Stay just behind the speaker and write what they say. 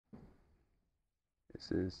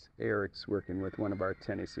This is Eric's working with one of our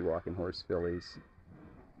Tennessee walking horse fillies.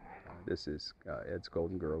 This is Ed's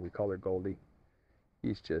golden girl. We call her Goldie.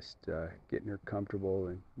 He's just getting her comfortable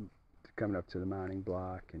and coming up to the mounting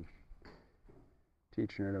block and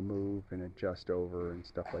teaching her to move and adjust over and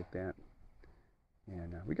stuff like that.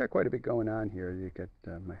 And we got quite a bit going on here. You got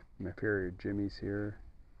my farrier Jimmy's here.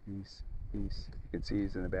 You can see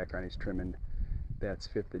he's in the background. He's trimming. That's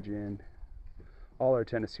Fifth of Gin. All our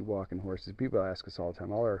Tennessee walking horses. People ask us all the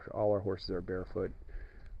time. All our horses are barefoot.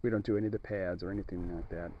 We don't do any of the pads or anything like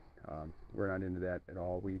that. We're not into that at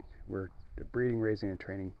all. We're breeding, raising, and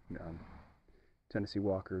training Tennessee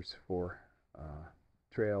walkers for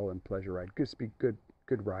trail and pleasure ride.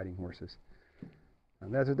 Good riding horses.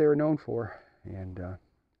 And that's what they were known for, and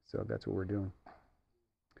so that's what we're doing.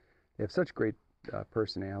 They have such great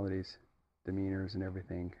personalities, demeanors, and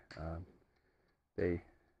everything. They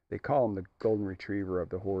call them the golden retriever of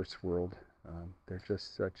the horse world. They're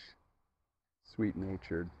just such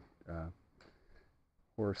sweet-natured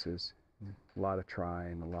horses. A lot of try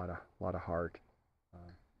and a lot of heart.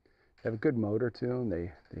 They have a good motor to them.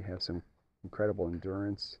 They have some incredible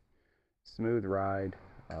endurance, smooth ride,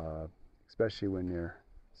 especially when they're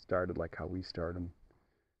started like how we start them.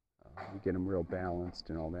 We get them real balanced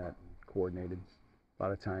and all that, coordinated. A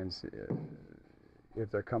lot of times,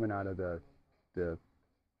 if they're coming out of the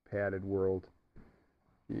padded world,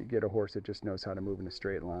 you get a horse that just knows how to move in a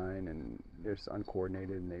straight line and they're just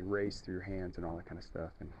uncoordinated and they race through your hands and all that kind of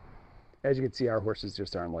stuff. And as you can see, our horses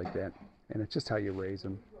just aren't like that, and it's just how you raise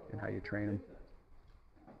them and how you train them.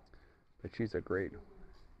 But she's a great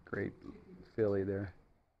filly there.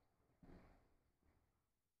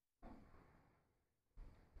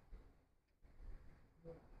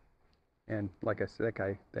 And like I said,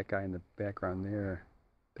 that guy in the background there,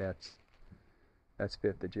 that's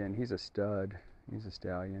Fifth of Gin. He's a stud. He's a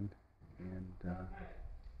stallion, and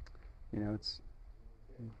you know,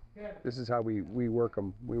 this is how we work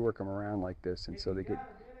them. We work them around like this, and so they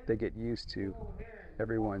get used to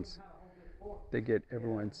everyone's. They get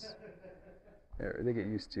used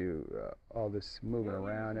to all this moving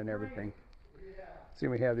around and everything. See,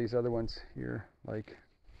 we have these other ones here, like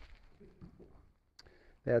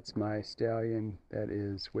that's my stallion. That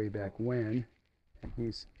is way back when, and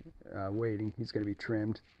he's waiting. He's going to be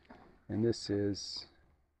trimmed. And this is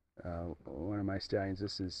one of my stallions.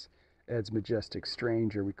 This is Ed's Majestic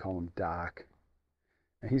Stranger. We call him Doc.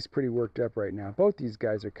 And he's pretty worked up right now. Both these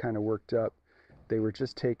guys are kind of worked up. They were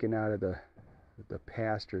just taken out of the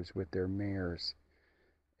pastures with their mares,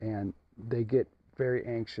 and they get very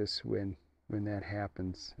anxious when that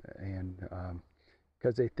happens, and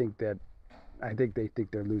because they think that they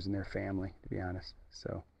think they're losing their family, to be honest.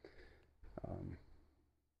 So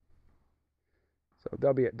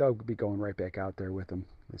they'll be going right back out there with them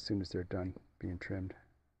as soon as they're done being trimmed.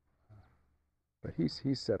 But he's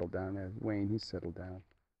settled down there. Wayne, he's settled down.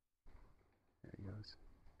 There he goes.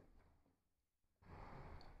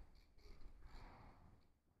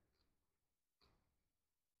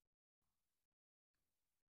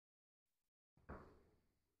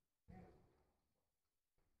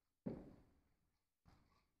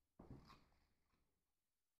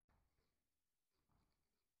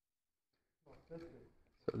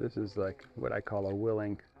 So this is like what I call a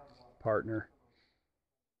willing partner.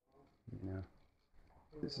 You know,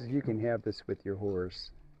 you can have this with your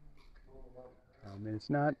horse. And it's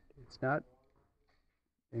not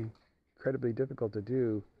incredibly difficult to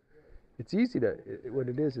do. It's easy to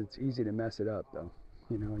it's easy to mess it up though.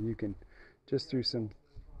 You know, you can just through some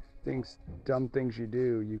dumb things you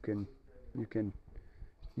do, you can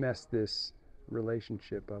mess this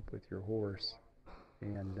relationship up with your horse.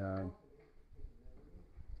 And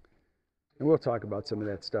we'll talk about some of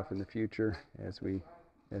that stuff in the future as we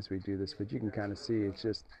do this. But you can kind of see it's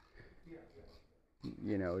just,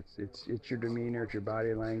 you know, it's your demeanor, it's your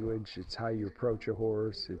body language, it's how you approach a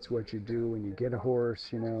horse, it's what you do when you get a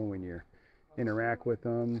horse, you know, when you interact with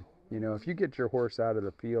them. You know, if you get your horse out of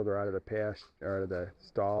the field or out of the pasture or out of the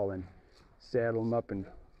stall and saddle them up and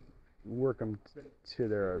work them to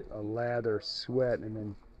their lather sweat and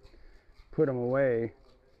then put them away,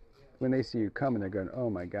 when they see you coming, they're going, oh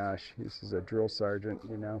my gosh, this is a drill sergeant,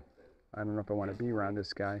 you know. I don't know if I want to be around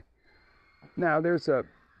this guy. Now, there's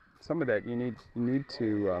some of that you need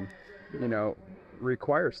to, you know,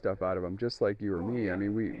 require stuff out of them, just like you or me. I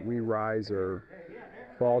mean, we rise or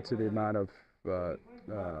fall to the amount of, you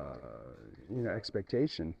know,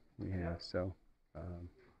 expectation we have. So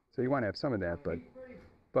you want to have some of that, but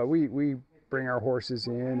we bring our horses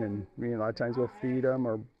in, and a lot of times we'll feed them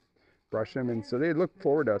or brush them, and so they look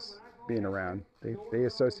forward to us being around. They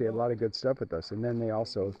associate a lot of good stuff with us, and then they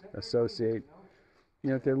also associate You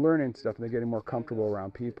know, if they're learning stuff and they're getting more comfortable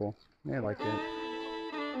around people, they like it.